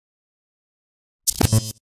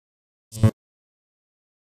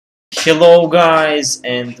Hello guys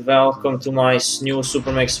and welcome to my new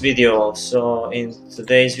Supermechs video. So in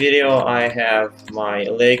today's video I have my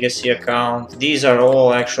legacy account. These are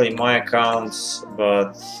all actually my accounts,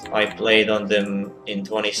 but I played on them in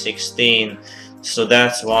 2016, so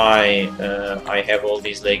that's why I have all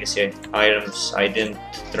these legacy items. I didn't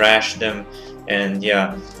trash them, and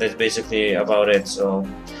yeah, that's basically about it. So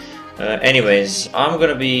anyways, I'm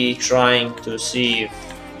gonna be trying to see if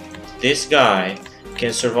this guy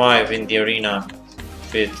can survive in the arena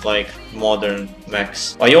with like modern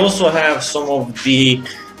mechs. I also have some of the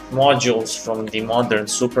modules from the modern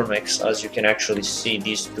Supermechs, as you can actually see.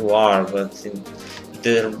 These two are, but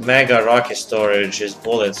the mega rocket storage is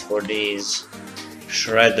bullets for these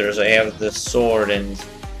shredders. I have the sword and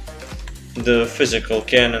the physical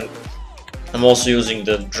cannon. I'm also using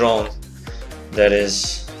the drone that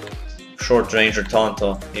is short range or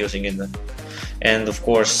Tonto, using in the. And of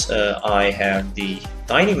course I have the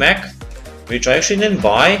tiny mech, which I actually didn't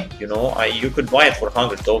buy. You could buy it for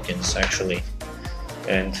 100 tokens actually,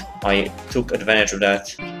 and I took advantage of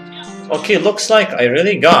that. Okay, looks like I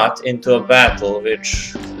really got into a battle,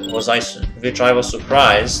 which I was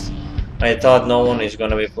surprised. I thought no one is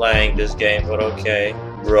gonna be playing this game, but okay,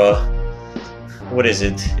 bruh. What is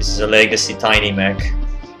it? This is a legacy tiny mech.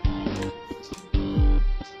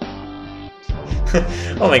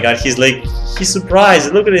 Oh my god, he's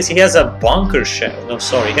surprised. Look at this, he has a bunker shell. No,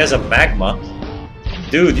 sorry, he has a magma.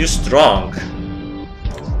 Dude, you're strong.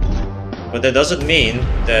 But that doesn't mean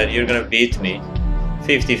that you're gonna beat me.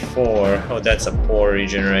 54. Oh, that's a poor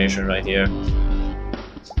regeneration right here.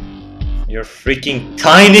 You're freaking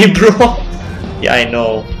tiny, bro. Yeah, I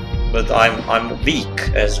know, but I'm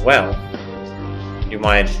weak as well. You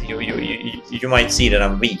might see that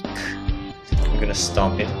I'm weak. I'm gonna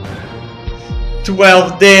stomp it.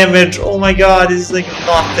 12 damage! Oh my god, this is like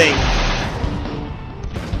nothing!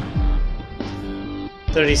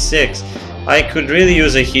 36. I could really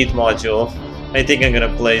use a heat module. I think I'm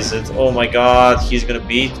gonna place it. Oh my god, he's gonna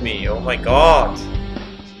beat me. Oh my god.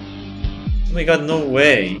 Oh my god, no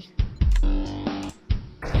way.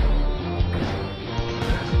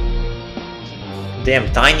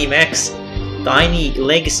 Damn, tiny mechs. Tiny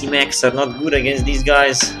legacy mechs are not good against these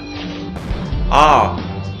guys. Ah.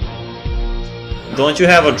 Don't you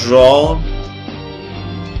have a drone?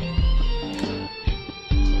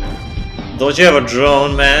 Don't you have a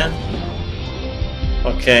drone, man?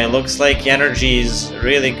 Okay, looks like energy is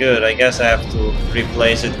really good. I guess I have to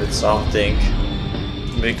replace it with something,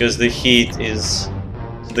 because the heat is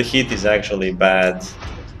actually bad.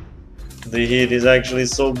 The heat is actually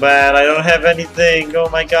so bad. I don't have anything. Oh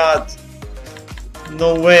my god.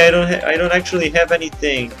 No way. I don't actually have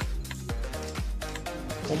anything.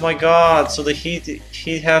 Oh my god, so the heat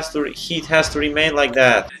has to remain like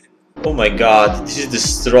that. Oh my god, this is the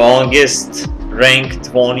strongest rank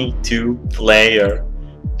 22 player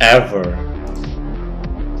ever.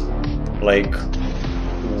 Like,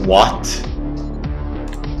 what?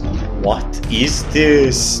 What is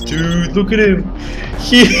this? Dude, look at him.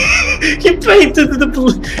 He painted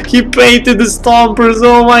the stompers.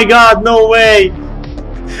 Oh my god, no way.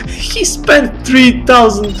 He spent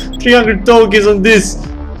 3,300 tokens on this.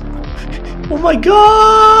 Oh my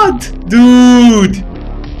god! Dude!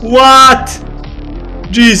 What?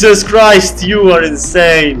 Jesus Christ, you are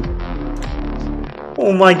insane!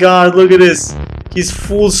 Oh my god, look at this! He's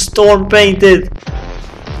full storm painted!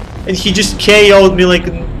 And he just KO'd me like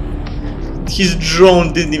his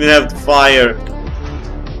drone didn't even have to fire.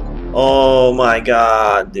 Oh my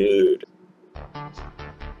god, dude.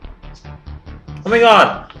 Oh my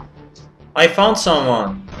god! I found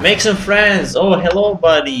someone! Make some friends! Oh, hello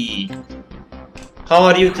buddy! How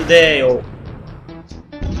are you today? Oh,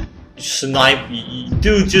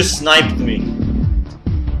 dude just sniped me.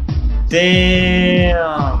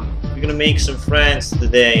 Damn, you're gonna make some friends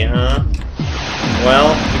today, huh?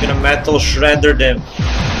 Well, you're gonna metal shredder them.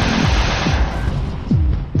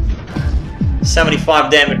 75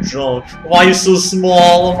 damage drone. Why are you so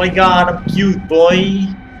small? Oh my god, I'm cute, boy.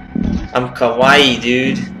 I'm kawaii,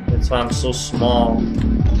 dude. That's why I'm so small.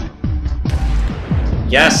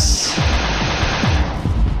 Yes.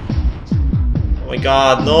 Oh my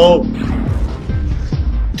god, no!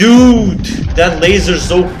 Dude! That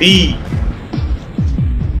laser's OP!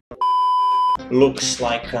 Looks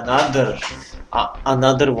like another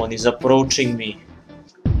one is approaching me.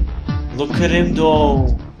 Look at him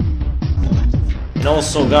though! And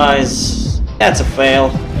also guys, that's a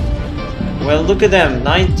fail. Well, look at them,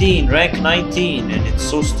 19, rank 19, and it's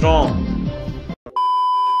so strong.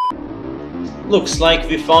 Looks like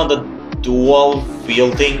we found a dual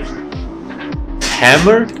wielding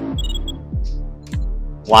hammer?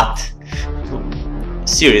 What?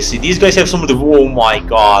 Seriously, these guys have some of the... Oh my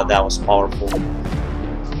god, that was powerful.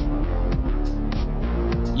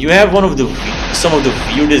 You have some of the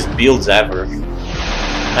weirdest builds ever.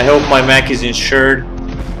 I hope my mech is insured.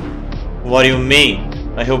 What do you mean?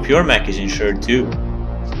 I hope your mech is insured too.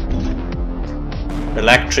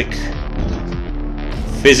 Electric.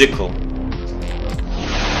 Physical.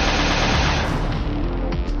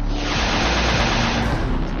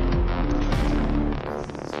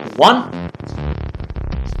 One?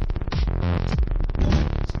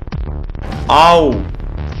 Ow!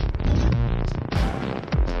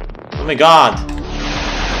 Oh my god!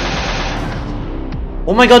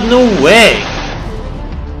 Oh my god, no way!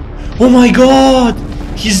 Oh my god!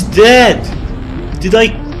 He's dead! Did I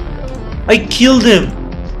killed him!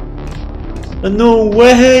 No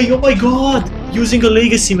way! Oh my god! Using a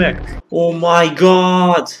legacy mech! Oh my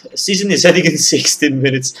god! Season is ending in 16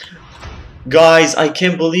 minutes. Guys, I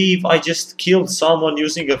can't believe I just killed someone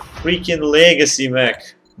using a freaking legacy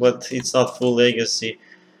mech. But it's not full legacy.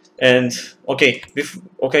 And okay,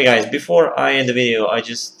 guys, before I end the video, I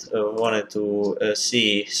just wanted to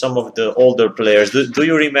see some of the older players. Do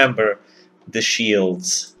you remember the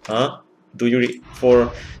shields? Huh? Do you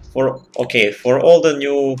for all the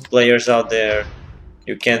new players out there,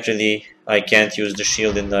 I can't use the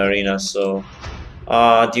shield in the arena. So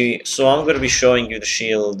so I'm gonna be showing you the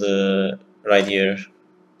shield right here.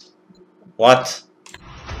 What?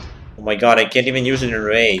 Oh my god, I can't even use it in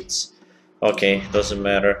raids. Okay, doesn't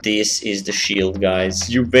matter. This is the shield, guys.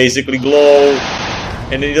 You basically glow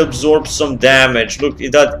and it absorbs some damage. Look,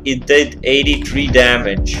 it did 83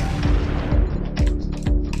 damage.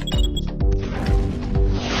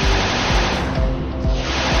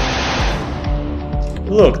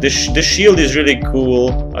 Look, the shield is really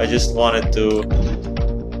cool. I just wanted to...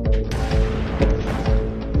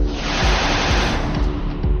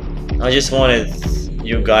 I just wanted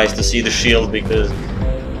you guys to see the shield because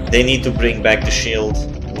they need to bring back the shield.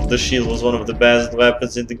 The shield was one of the best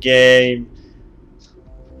weapons in the game.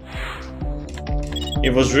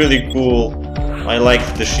 It was really cool. I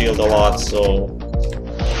liked the shield a lot, so...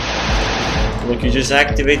 Look, you just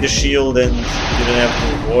activate the shield and you don't have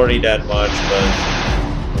to worry that much,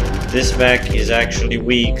 but... This mech is actually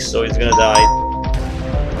weak, so it's gonna die.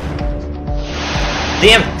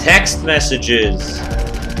 Damn text messages!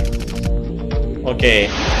 Okay,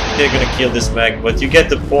 they're gonna kill this mech, but you get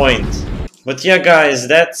the point. But yeah, guys,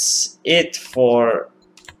 that's it for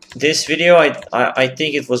this video. I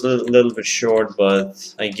think it was a little bit short,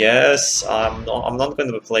 but I guess I'm not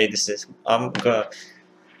going to play this. I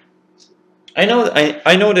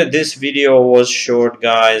know that this video was short,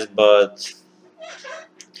 guys, but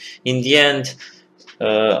in the end,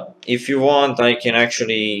 if you want, I can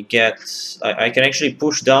actually I can actually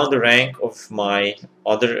push down the rank of my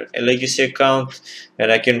other legacy account,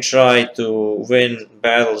 and I can try to win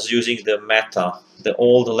battles using the meta, the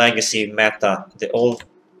old legacy meta, the old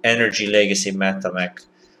energy legacy meta mech.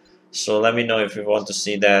 So let me know if you want to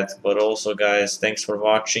see that. But also, guys, thanks for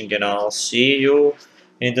watching, and I'll see you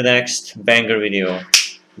in the next banger video.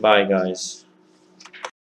 Bye, guys.